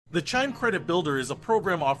The Chime Credit Builder is a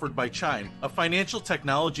program offered by Chime, a financial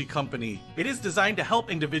technology company. It is designed to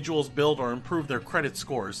help individuals build or improve their credit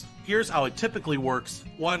scores. Here's how it typically works.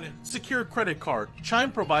 1. Secured credit card.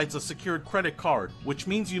 Chime provides a secured credit card, which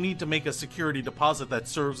means you need to make a security deposit that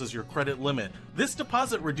serves as your credit limit. This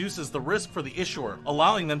deposit reduces the risk for the issuer,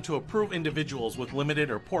 allowing them to approve individuals with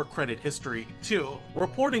limited or poor credit history. 2.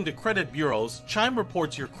 Reporting to credit bureaus. Chime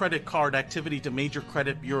reports your credit card activity to major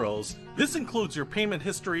credit bureaus. This includes your payment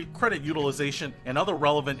history, credit utilization, and other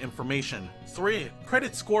relevant information. 3.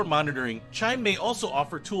 Credit score monitoring. Chime may also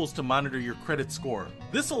offer tools to monitor your credit score.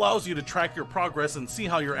 This allows you to track your progress and see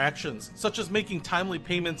how your actions, such as making timely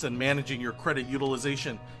payments and managing your credit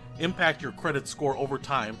utilization, impact your credit score over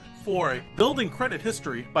time. 4. Building credit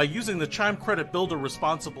history. By using the Chime Credit Builder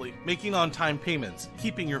responsibly, making on-time payments,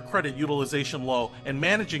 keeping your credit utilization low, and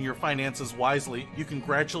managing your finances wisely, you can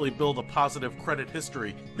gradually build a positive credit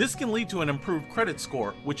history. This can lead to an improved credit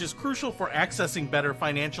score, which is crucial for accessing better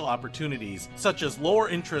financial opportunities, such as lower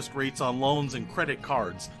interest rates on loans and credit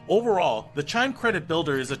cards. Overall, the Chime Credit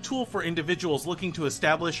Builder is a tool for individuals looking to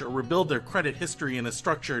establish or rebuild their credit history in a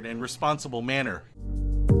structured and responsible manner.